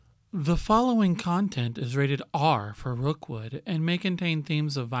The following content is rated R for Rookwood and may contain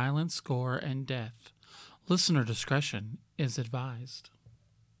themes of violence, gore, and death. Listener discretion is advised.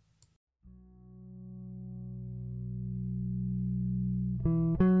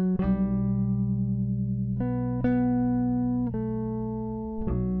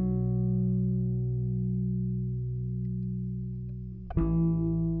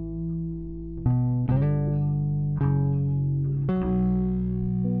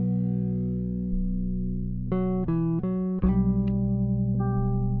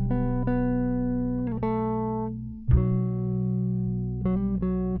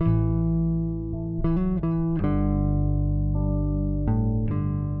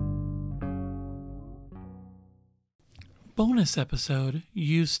 Bonus episode,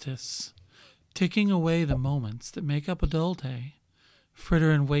 Eustace. Ticking away the moments that make up a dull day.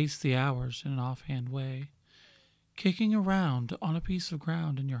 Fritter and waste the hours in an offhand way. Kicking around on a piece of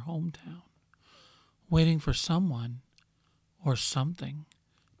ground in your hometown. Waiting for someone or something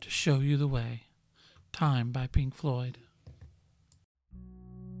to show you the way. Time by Pink Floyd.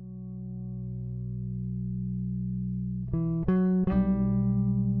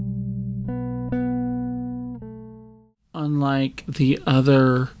 Unlike the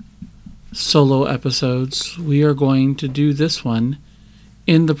other solo episodes, we are going to do this one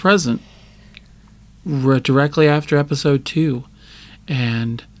in the present, directly after episode 2.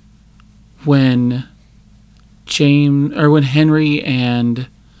 And when when Henry and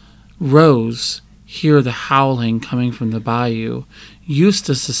Rose hear the howling coming from the bayou,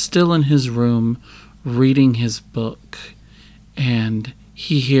 Eustace is still in his room reading his book, and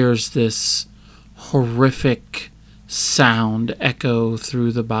he hears this horrific sound echo through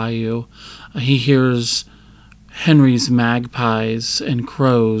the bayou. He hears Henry's magpies and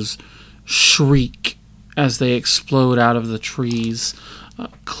crows shriek as they explode out of the trees,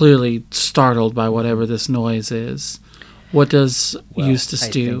 clearly startled by whatever this noise is. What does Eustace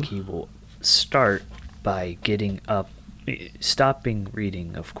do? I think he will start by getting up, stopping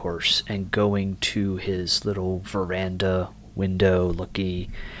reading, of course, and going to his little veranda window the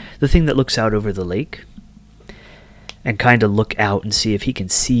thing that looks out over the lake, and kind of look out and see if he can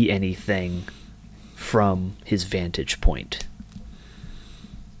see anything from his vantage point.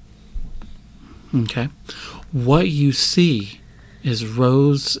 Okay. What you see is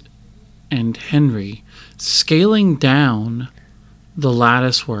Rose and Henry scaling down the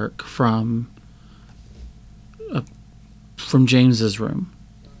lattice work from James's room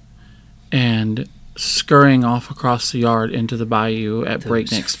and scurrying off across the yard into the bayou at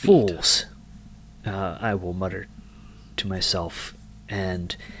breakneck speed. Fools, I will mutter to myself,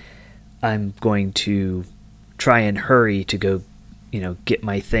 and I'm going to try and hurry to go, get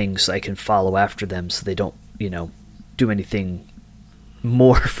my things so I can follow after them so they don't, do anything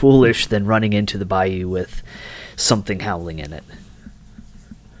more foolish than running into the bayou with something howling in it.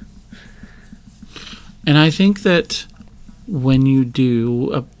 And I think that when you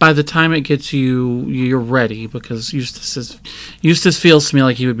do, by the time it gets you're ready, because Eustace feels to me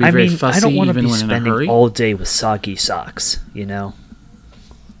like he would be very fussy, I don't want to even be when in a spending hurry. all day with soggy socks,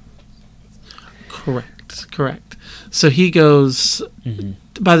 Correct. So he goes.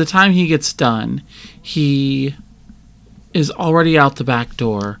 Mm-hmm. By the time he gets done, he is already out the back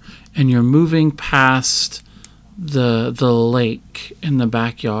door, and you're moving past the lake in the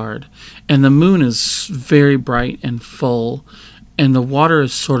backyard, and the moon is very bright and full, and the water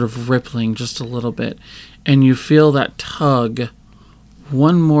is sort of rippling just a little bit, and you feel that tug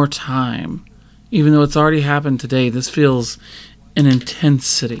one more time. Even though it's already happened today, this feels an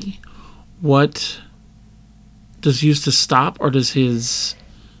intensity. What does Eustace stop, or does his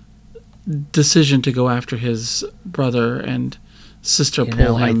decision to go after his brother and sister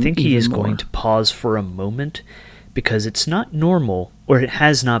pull him? I think he is more? going to pause for a moment, because it's not normal, or it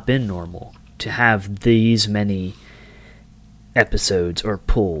has not been normal, to have these many episodes or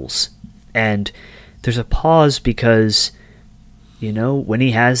pulls. And there's a pause because, when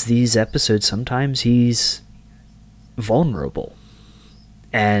he has these episodes, sometimes he's vulnerable.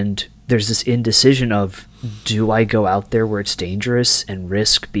 And there's this indecision of, do I go out there where it's dangerous and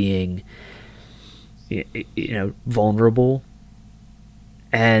risk being, vulnerable?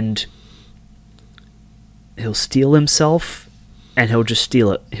 And he'll steel himself, and he'll just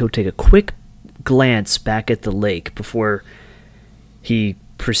steal it. He'll take a quick glance back at the lake before he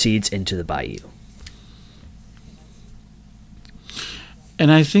proceeds into the bayou.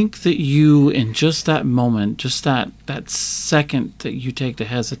 And I think that you, in just that moment, just that second that you take to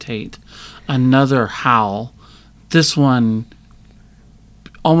hesitate, another howl, this one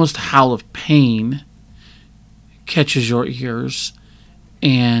almost a howl of pain, catches your ears,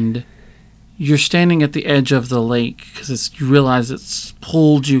 and you're standing at the edge of the lake because you realize it's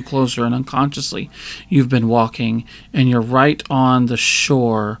pulled you closer, and unconsciously you've been walking, and you're right on the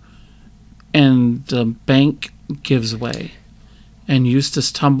shore, and the bank gives way, and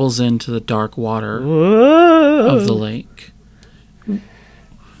Eustace tumbles into the dark water of the lake,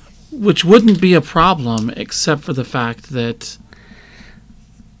 which wouldn't be a problem except for the fact that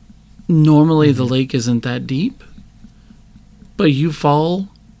normally the lake isn't that deep, but you fall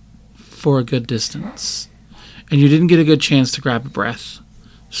for a good distance, and you didn't get a good chance to grab a breath,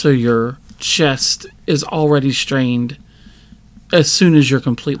 so your chest is already strained as soon as you're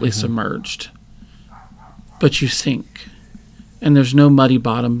completely submerged. But you sink, and there's no muddy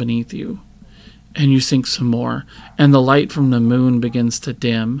bottom beneath you, and you sink some more, and the light from the moon begins to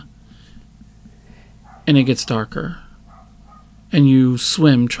dim, and it gets darker, and you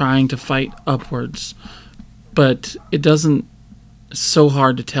swim trying to fight upwards, but it doesn't. It's so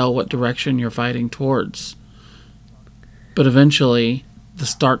hard to tell what direction you're fighting towards. But eventually,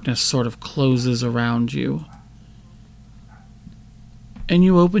 this darkness sort of closes around you. And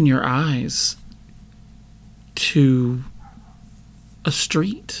you open your eyes to a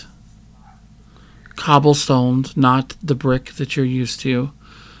street. Cobblestoned, not the brick that you're used to.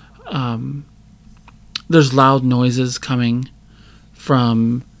 There's loud noises coming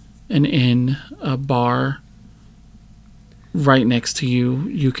from an inn, a bar. Right next to you,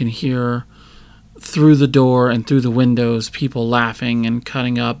 you can hear through the door and through the windows people laughing and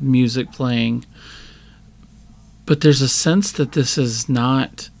cutting up, music playing. But there's a sense that this is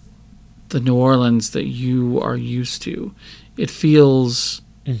not the New Orleans that you are used to. It feels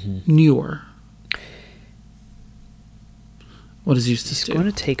newer. What does Eustace do? He's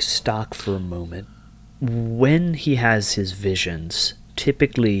going to take stock for a moment. When he has his visions,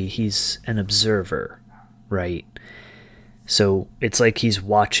 typically he's an observer, right? So it's like he's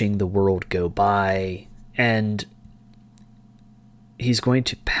watching the world go by, and he's going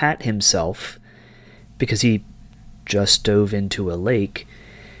to pat himself because he just dove into a lake.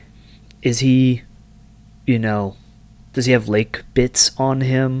 Is he, does he have lake bits on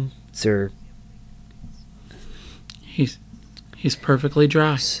him? Is there... He's perfectly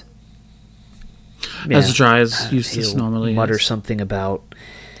dry. Yeah, as dry as Eustace normally mutter is. Something about,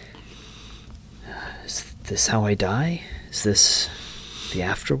 is this how I die? Is this the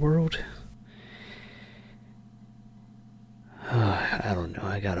afterworld? I don't know.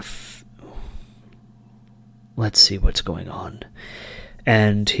 I gotta... Let's see what's going on.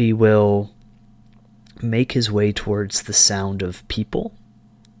 And he will make his way towards the sound of people,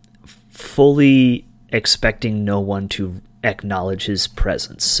 fully expecting no one to acknowledge his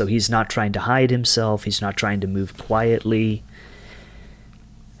presence. So he's not trying to hide himself. He's not trying to move quietly.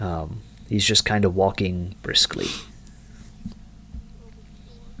 He's just kind of walking briskly.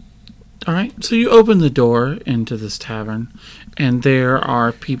 All right, so you open the door into this tavern, and there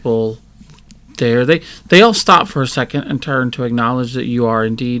are people there. They all stop for a second and turn to acknowledge that you are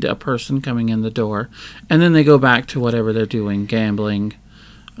indeed a person coming in the door, and then they go back to whatever they're doing, gambling,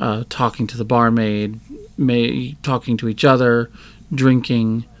 talking to the barmaid, talking to each other,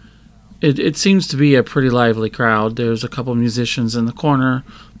 drinking. It seems to be a pretty lively crowd. There's a couple musicians in the corner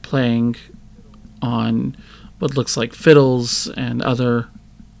playing on what looks like fiddles and other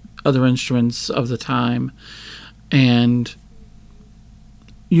instruments of the time, and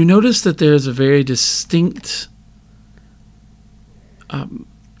you notice that there's a very distinct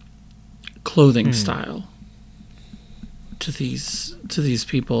clothing style to these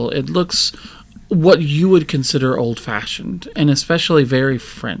people. It looks what you would consider old-fashioned, and especially very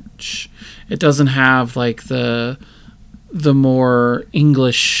French. It doesn't have like the more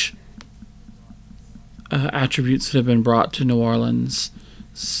English attributes that have been brought to New Orleans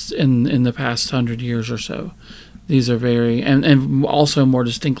in the past 100 years or so. These are very, and also more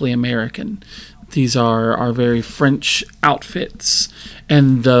distinctly American. These are very French outfits,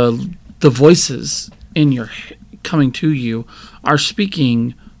 and the voices coming to you are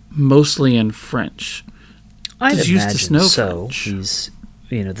speaking mostly in French. I'd Does Eustace imagine know so. French? He's,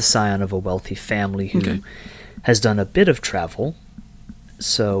 the scion of a wealthy family who has done a bit of travel,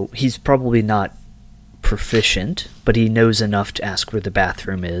 so he's probably not proficient, but he knows enough to ask where the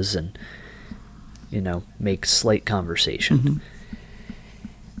bathroom is and, make slight conversation.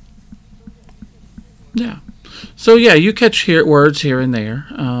 Yeah. So yeah, you catch words here and there,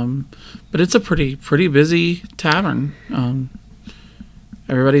 but it's a pretty busy tavern.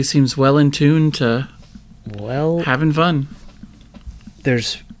 Everybody seems well in tune to having fun.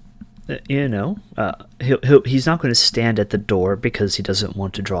 There's, he's not going to stand at the door because he doesn't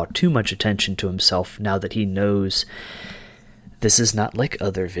want to draw too much attention to himself now that he knows This is not like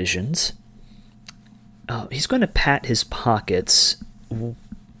other visions. He's going to pat his pockets.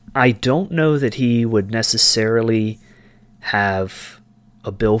 I don't know that he would necessarily have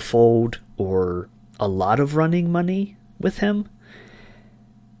a billfold or a lot of running money with him.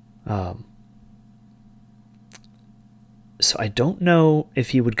 So I don't know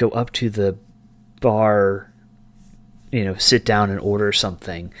if he would go up to the bar, sit down and order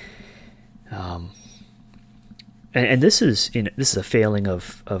something. And this is a failing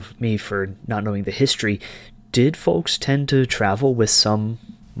of me for not knowing the history. Did folks tend to travel with some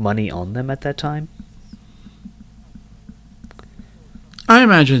money on them at that time? I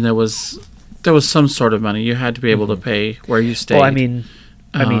imagine there was some sort of money. You had to be able to pay where you stayed. Well, I mean,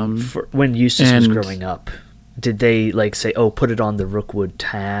 for when Eustace was growing up, did they say, "Oh, put it on the Rookwood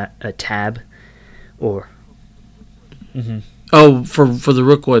tab," or? Mm-hmm. Oh, for the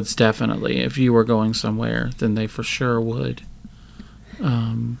Rookwoods, definitely. If you were going somewhere, then they for sure would.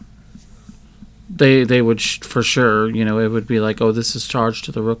 They would for sure. It would be like, oh, this is charged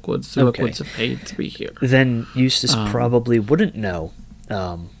to the Rookwoods. The Rookwoods have paid to be here. Then Eustace probably wouldn't know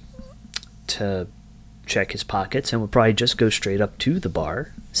to check his pockets and would probably just go straight up to the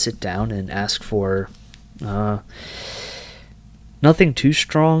bar, sit down, and ask for nothing too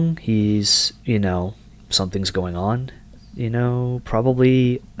strong. He's something's going on.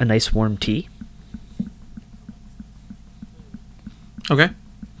 Probably a nice warm tea. Okay.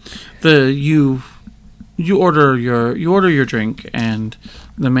 You order your drink, and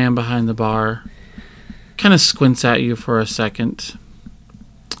the man behind the bar kind of squints at you for a second,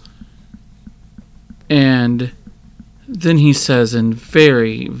 and then he says in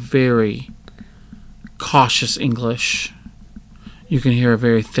very, very cautious English. You can hear a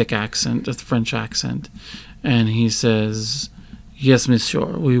very thick accent, a French accent. And he says, "Yes,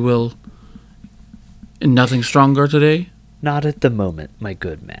 monsieur, we will." Nothing stronger today? Not at the moment, my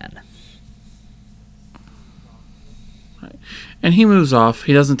good man. Right. And he moves off.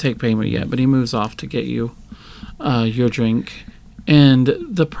 He doesn't take payment yet, but he moves off to get you your drink. And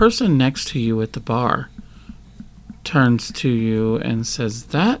the person next to you at the bar turns to you and says,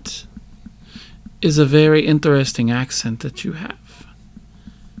 "That is a very interesting accent that you have."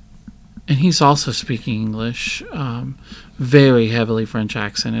 And he's also speaking English, very heavily French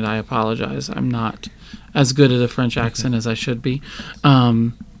accent, and I apologize. I'm not as good at a French accent as I should be.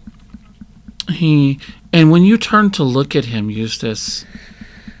 And when you turn to look at him, Eustace,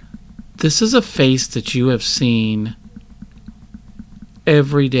 this is a face that you have seen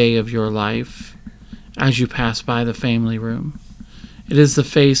every day of your life as you pass by the family room. It is the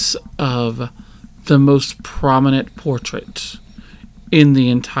face of the most prominent portrait in the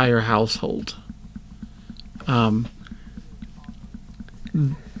entire household.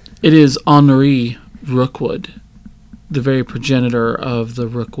 It is Henri Rookwood, the very progenitor of the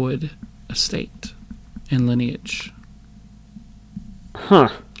Rookwood estate and lineage. Huh.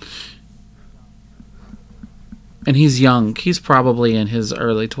 And he's young. He's probably in his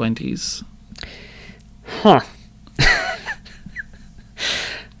early 20s. Huh.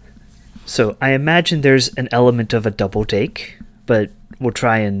 So I imagine there's an element of a double take, but we'll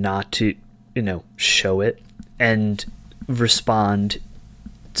try and not to, show it and respond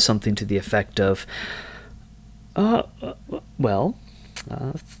something to the effect of,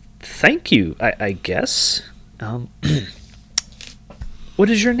 thank you, I guess. What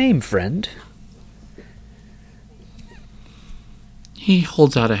is your name, friend? He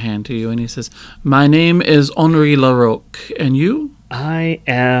holds out a hand to you and he says, "My name is Henri Larocque, and you?" "I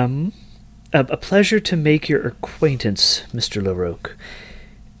am... A pleasure to make your acquaintance, Mr. Larocque.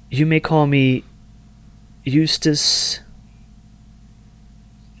 You may call me Eustace."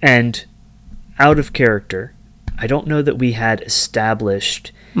 And out of character, I don't know that we had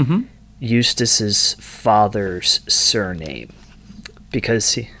established Eustace's father's surname,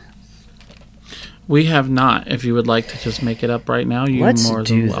 because we have not. If you would like to just make it up right now, you're let's more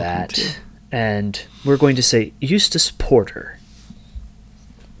do than welcome that. To. And we're going to say Eustace Porter.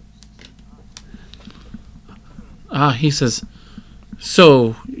 He says,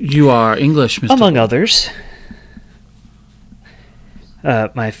 "So you are English, Mr. Among others.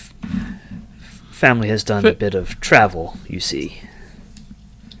 My family has done a bit of travel, you see."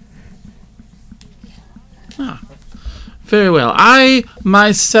 Very well. I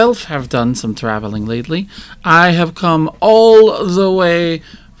myself have done some traveling lately. I have come all the way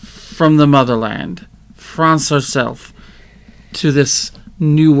from the motherland, France herself, to this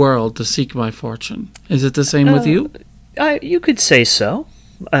new world to seek my fortune. Is it the same with you? You could say so.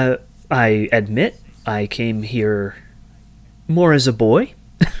 I admit I came here more as a boy.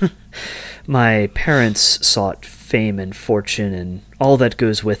 My parents sought fame and fortune and all that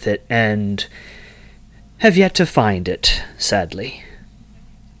goes with it, and have yet to find it, sadly.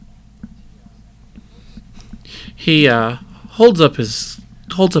 He holds up his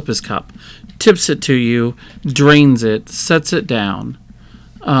cup, tips it to you, drains it, sets it down,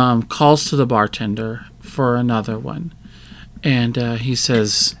 calls to the bartender for another one, and he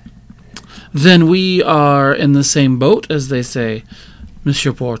says, "Then we are in the same boat, as they say,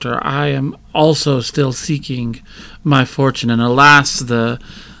 Monsieur Porter. I am also still seeking my fortune, and alas, the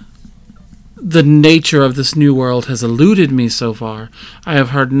nature of this new world has eluded me so far. I have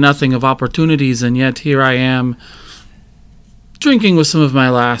heard nothing of opportunities, and yet here I am, drinking with some of my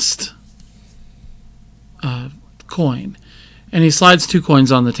last coin." And he slides 2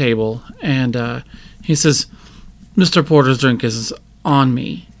 coins on the table, and he says, "Mr. Porter's drink is on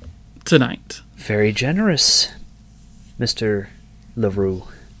me tonight." Very generous, Mr. LaRue.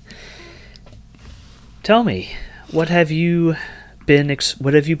 Tell me, what have you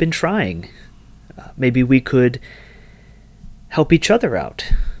been trying? Maybe we could help each other out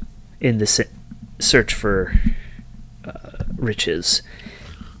in the search for riches.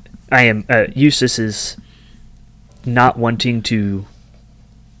 Eustace is not wanting to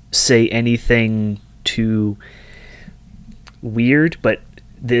say anything too weird, but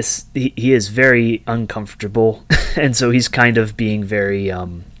he is very uncomfortable, and so he's kind of being very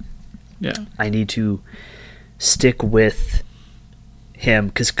I need to stick with him,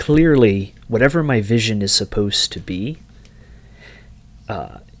 because clearly whatever my vision is supposed to be,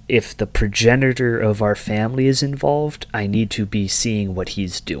 if the progenitor of our family is involved, I need to be seeing what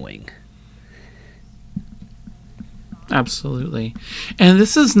he's doing. Absolutely. And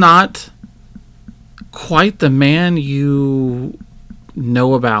this is not quite the man you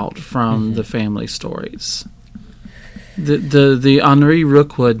know about from the family stories. The Henri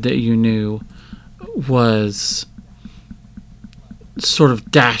Rookwood that you knew was sort of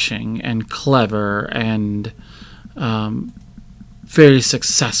dashing and clever and very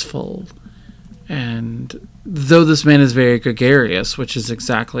successful. And though this man is very gregarious, which is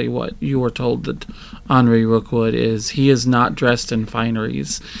exactly what you were told that Henri Rookwood is, he is not dressed in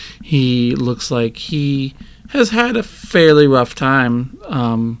fineries. He looks like he has had a fairly rough time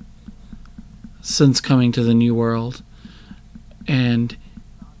since coming to the New World. And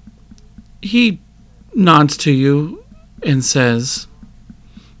he nods to you and says,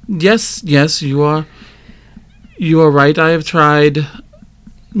 Yes, you are right. I have tried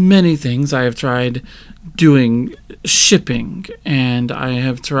many things. I have tried doing shipping, and I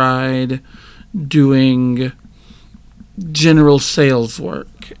have tried doing general sales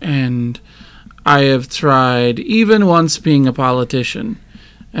work, and I have tried even once being a politician,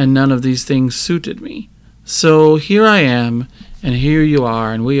 and none of these things suited me. So here I am, and here you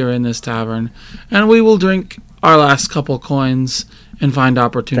are, and we are in this tavern, and we will drink our last couple coins and find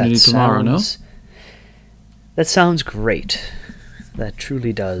opportunity tomorrow, no? That sounds great. That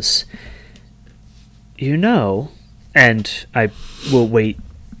truly does. You know, and I will wait.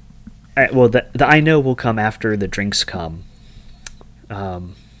 The I know will come after the drinks come.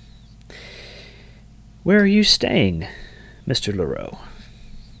 Where are you staying, Mr. LaRue?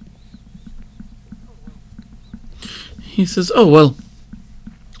 He says, "Oh, well,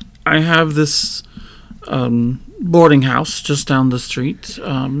 I have this boarding house just down the street.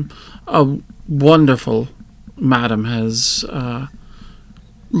 A wonderful madam has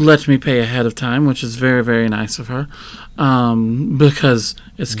let me pay ahead of time, which is very, very nice of her, because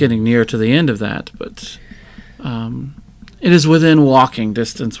it's getting near to the end of that. But it is within walking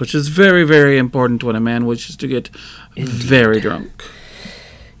distance, which is very, very important when a man wishes to get very drunk."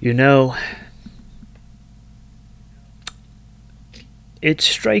 You know, it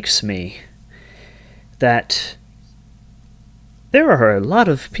strikes me that there are a lot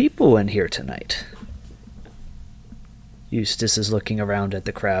of people in here tonight. Eustace is looking around at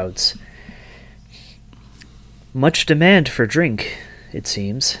the crowds. Much demand for drink, it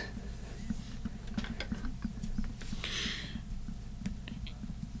seems.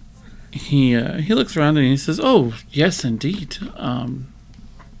 He looks around and he says, "Oh, yes, indeed.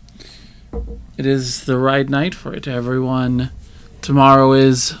 It is the right night for it. Everyone, tomorrow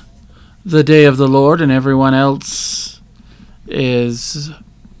is the day of the Lord, and everyone else is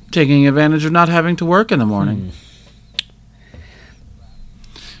taking advantage of not having to work in the morning."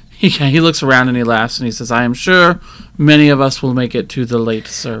 He looks around and he laughs and he says, "I am sure many of us will make it to the late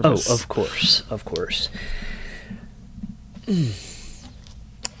service." Oh, of course, of course.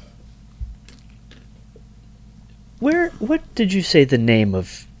 What did you say the name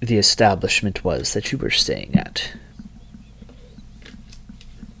of the establishment was that you were staying at?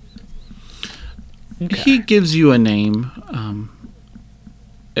 He gives you a name.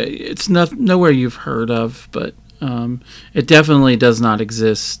 It's nowhere you've heard of, but it definitely does not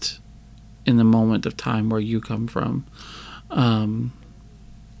exist in the moment of time where you come from. And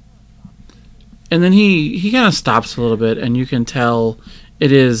then he kind of stops a little bit, and you can tell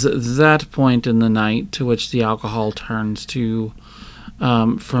it is that point in the night to which the alcohol turns to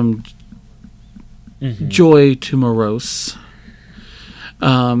from joy to morose.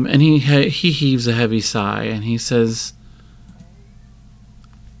 And he heaves a heavy sigh, and he says,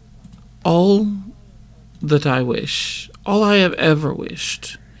 all that I wish, all I have ever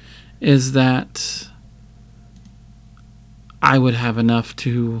wished, is that I would have enough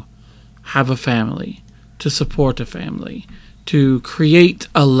to have a family, to support a family, to create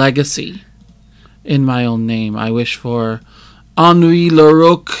a legacy in my own name. I wish for Henri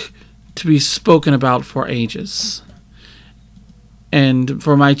Leroux to be spoken about for ages, and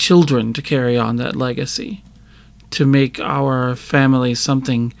for my children to carry on that legacy, to make our family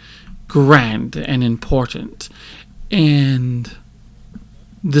something grand and important. And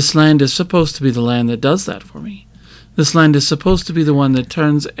this land is supposed to be the land that does that for me. This land is supposed to be the one that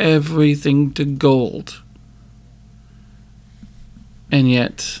turns everything to gold. And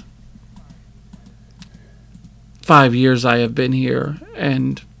yet, 5 years I have been here,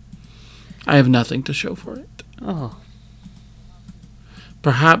 and I have nothing to show for it. Oh.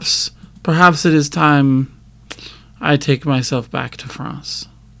 Perhaps it is time I take myself back to France.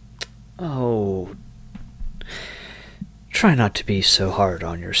 Oh. Try not to be so hard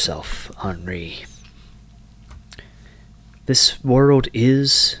on yourself, Henri. This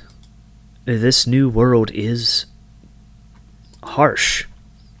new world is harsh.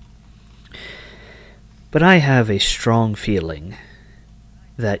 But I have a strong feeling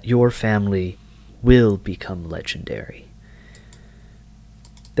that your family will become legendary.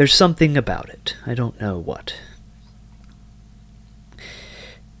 There's something about it. I don't know what.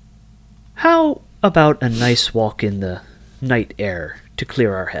 How about a nice walk in the night air to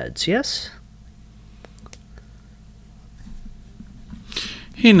clear our heads, yes?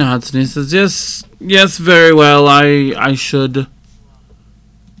 He nods and he says, yes, very well. I should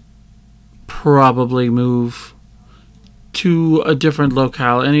probably move to a different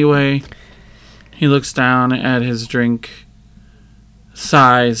locale anyway. He looks down at his drink,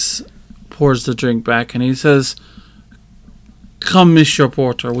 sighs, pours the drink back, and he says, come, Monsieur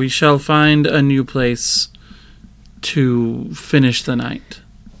Porter, we shall find a new place to finish the night.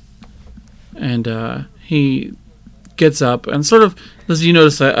 And he gets up and sort of, as you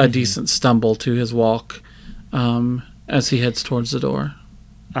notice, a decent stumble to his walk as he heads towards the door.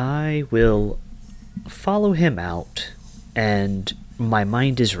 I will follow him out, and my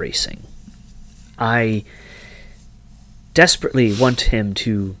mind is racing. I desperately want him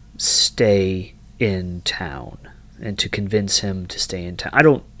to stay in town and to convince him to stay in town. I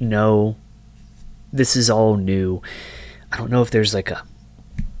don't know. This is all new. I don't know if there's like a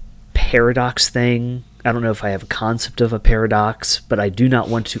paradox thing. I don't know if I have a concept of a paradox, but I do not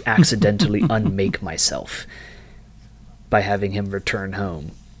want to accidentally unmake myself by having him return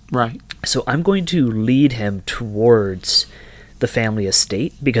home. Right. So I'm going to lead him towards the family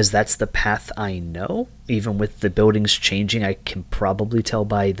estate because that's the path I know. Even with the buildings changing, I can probably tell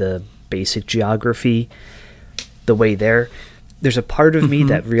by the basic geography the way there. There's a part of me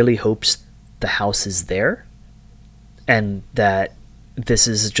that really hopes the house is there and that this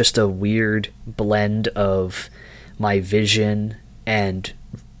is just a weird blend of my vision and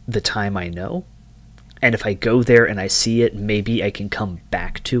the time I know. And if I go there and I see it, maybe I can come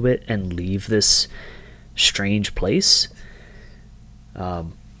back to it and leave this strange place.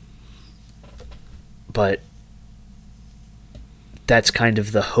 But that's kind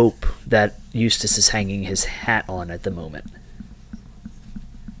of the hope that Eustace is hanging his hat on at the moment.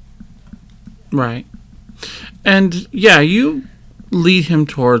 Right. And yeah, you lead him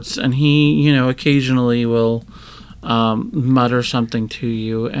towards, and he, occasionally will mutter something to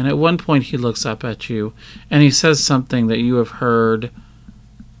you. And at one point he looks up at you and he says something that you have heard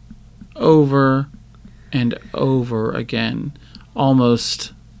over and over again,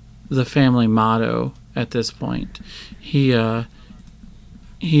 almost the family motto at this point. He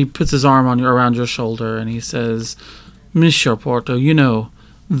puts his arm around your shoulder and he says, Monsieur Porto,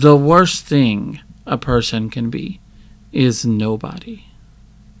 the worst thing a person can be is nobody.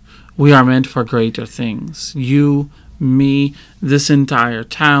 We are meant for greater things. You, me, this entire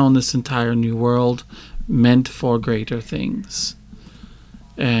town, this entire new world, meant for greater things.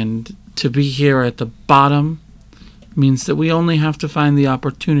 And to be here at the bottom means that we only have to find the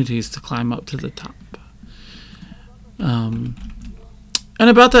opportunities to climb up to the top. And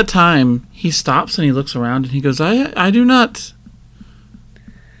about that time, he stops and he looks around and he goes, I do not...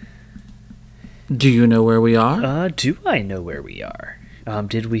 Do you know where we are? Do I know where we are?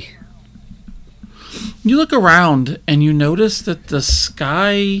 Did we... You look around and you notice that the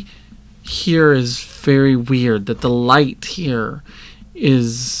sky here is very weird, that the light here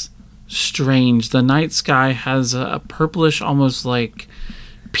is strange. The night sky has a purplish, almost like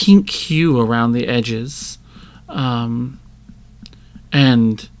pink hue around the edges. And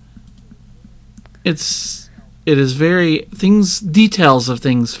it is very... Details of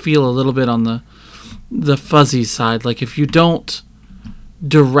things feel a little bit on the fuzzy side. Like if you don't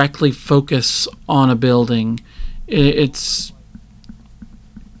directly focus on a building, it's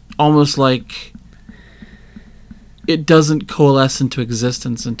almost like it doesn't coalesce into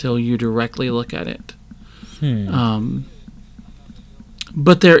existence until you directly look at it.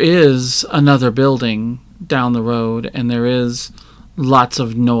 But there is another building down the road, and there is lots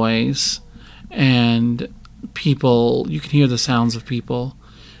of noise and people. You can hear the sounds of people.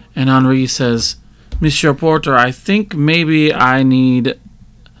 And Henri says, Monsieur Porter, I think maybe I need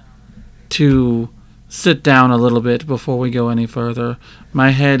to sit down a little bit before we go any further. My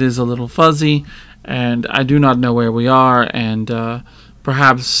head is a little fuzzy, and I do not know where we are, and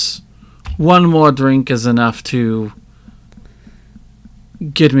perhaps one more drink is enough to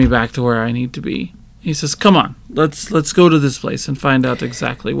get me back to where I need to be. He says, come on, let's go to this place and find out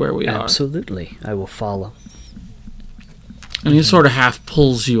exactly where we are. Absolutely, I will follow. And he sort of half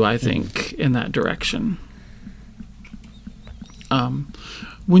pulls you, I think, in that direction.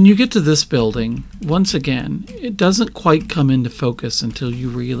 When you get to this building, once again, it doesn't quite come into focus until you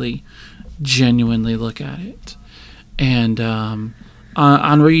really genuinely look at it. And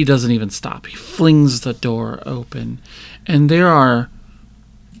Henri doesn't even stop. He flings the door open. And there are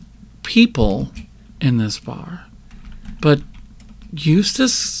people in this bar. But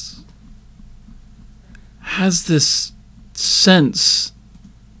Eustace has this sense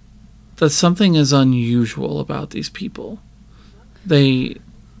that something is unusual about these people. They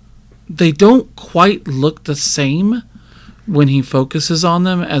don't quite look the same when he focuses on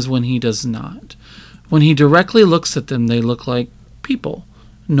them as when he does not. When he directly looks at them, they look like people,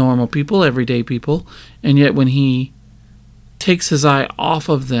 normal people, everyday people, and yet when he takes his eye off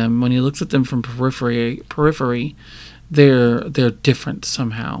of them, when he looks at them from periphery, they're different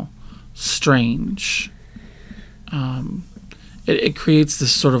somehow, strange. It creates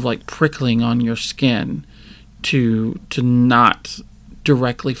this sort of like prickling on your skin to not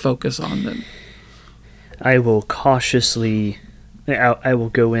directly focus on them. I will cautiously... I will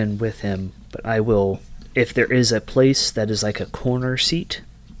go in with him, but I will... If there is a place that is like a corner seat,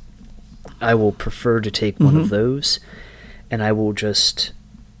 I will prefer to take one of those, and I will just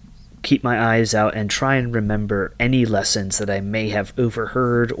keep my eyes out and try and remember any lessons that I may have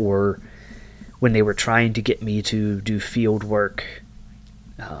overheard, or when they were trying to get me to do field work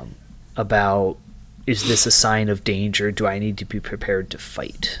about, is this a sign of danger? Do I need to be prepared to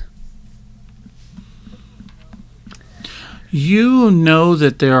fight? You know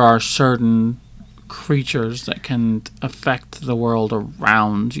that there are certain creatures that can affect the world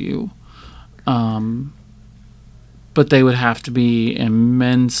around you, but they would have to be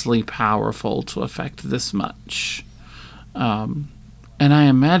immensely powerful to affect this much. And I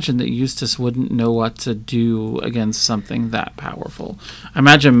imagine that Eustace wouldn't know what to do against something that powerful. I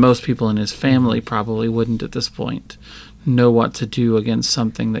imagine most people in his family probably wouldn't at this point know what to do against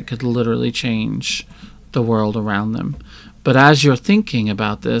something that could literally change the world around them. But as you're thinking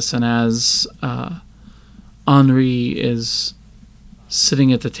about this, and as Henri is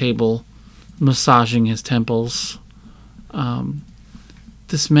sitting at the table massaging his temples,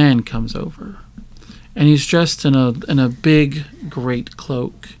 this man comes over. And he's dressed in a big, great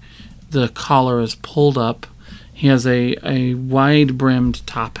cloak. The collar is pulled up. He has a wide-brimmed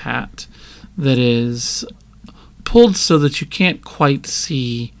top hat that is pulled so that you can't quite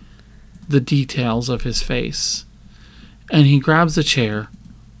see the details of his face. And he grabs a chair,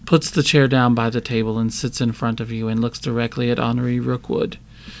 puts the chair down by the table, and sits in front of you and looks directly at Henri Rookwood.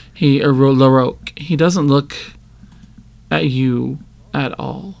 Larocque. He doesn't look at you at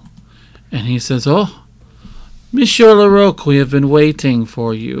all. And he says, "Oh, Monsieur Larocque, we have been waiting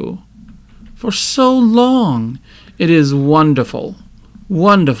for you for so long. It is wonderful,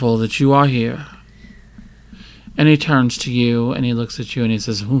 wonderful that you are here." And he turns to you, and he looks at you, and he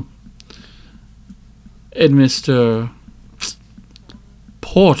says, And Mr.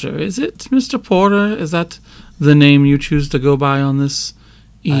 Porter, is it? Mr. Porter, is that the name you choose to go by on this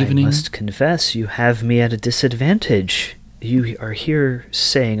evening? I must confess, you have me at a disadvantage. You are here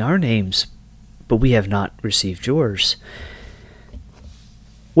saying our names, but we have not received yours.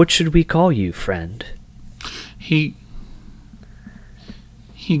 What should we call you, friend? He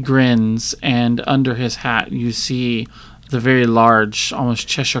grins, and under his hat you see the very large, almost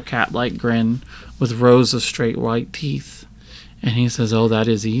Cheshire Cat-like grin with rows of straight white teeth. And he says, "Oh, that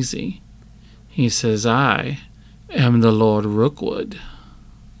is easy." He says, "I am the Lord Rookwood.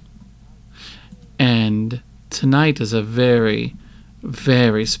 And tonight is a very,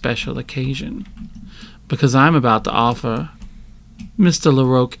 very special occasion, because I'm about to offer Mr.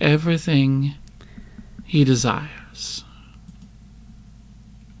 LaRoque everything he desires."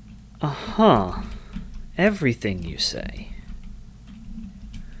 Uh-huh. Everything you say.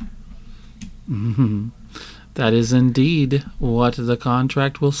 That is indeed what the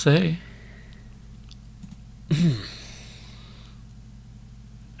contract will say.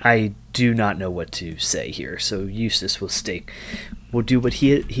 I do not know what to say here, so Eustace will do what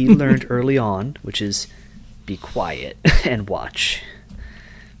he learned early on, which is be quiet and watch.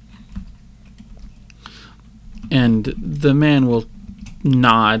 And the man will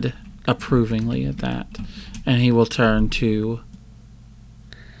nod approvingly at that, and he will turn to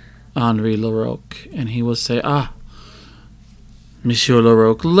Henri LaRoque, and he will say, "Ah, Monsieur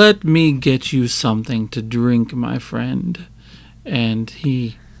LaRoque, let me get you something to drink, my friend." And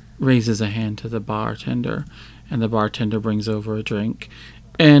he raises a hand to the bartender, and the bartender brings over a drink.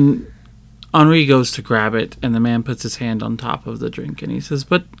 And Henri goes to grab it, and the man puts his hand on top of the drink, and he says,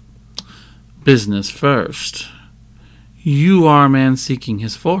 "But business first. You are a man seeking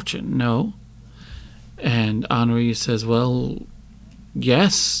his fortune, no?" And Henri says, "Well,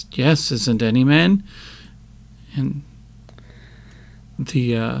 yes, isn't any man?" And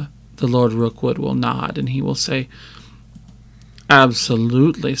the Lord Rookwood will nod, and he will say,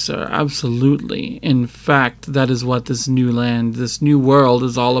 "Absolutely, sir, absolutely. In fact, that is what this new land, this new world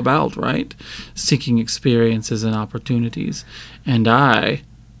is all about, right? Seeking experiences and opportunities. And I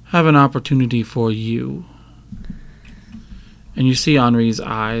have an opportunity for you." And you see Henri's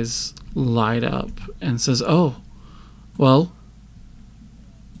eyes light up and says, "Oh, well,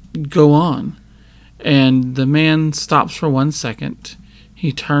 go on." And the man stops for 1 second.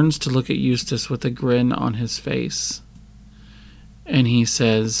 He turns to look at Eustace with a grin on his face. And he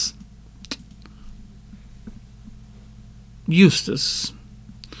says, "Eustace,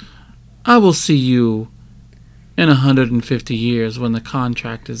 I will see you in 150 years when the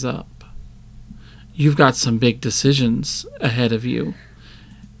contract is up. You've got some big decisions ahead of you."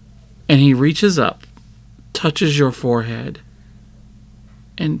 And he reaches up, touches your forehead,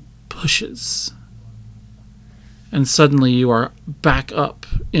 and pushes. And suddenly you are back up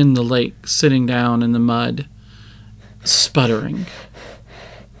in the lake, sitting down in the mud, sputtering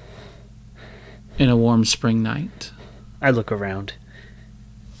in a warm spring night. I look around.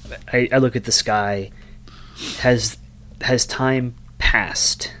 I look at the sky. Has time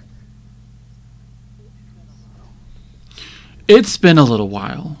passed? It's been a little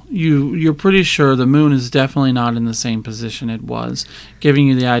while. You're pretty sure the moon is definitely not in the same position it was, giving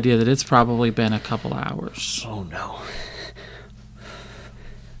you the idea that it's probably been a couple hours. Oh no.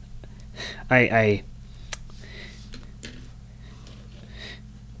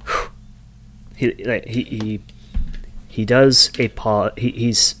 He does a pause.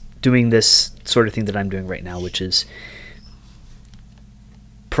 He's doing this sort of thing that I'm doing right now, which is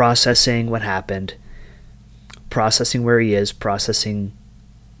processing what happened, processing where he is, processing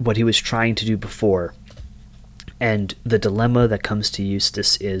what he was trying to do before. And the dilemma that comes to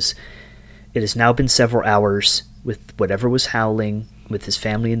Eustace is, it has now been several hours with whatever was howling, with his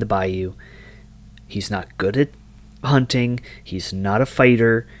family in the bayou. He's not good at hunting. He's not a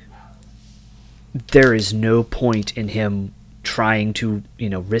fighter. There is no point in him trying to,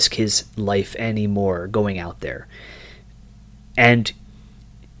 risk his life anymore going out there. And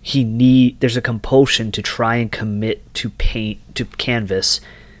there's a compulsion to try and commit to canvas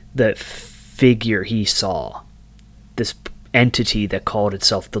the figure he saw, this entity that called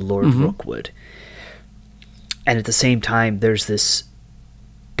itself the Lord Rookwood. And at the same time, there's this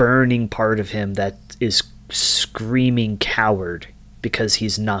burning part of him that is screaming coward because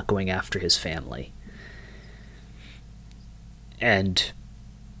he's not going after his family. And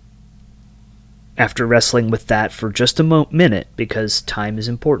after wrestling with that for just a minute, because time is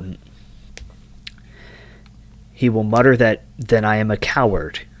important, he will mutter that, "Then I am a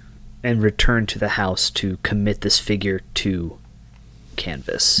coward," and return to the house to commit this figure to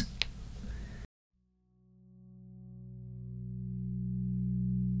canvas.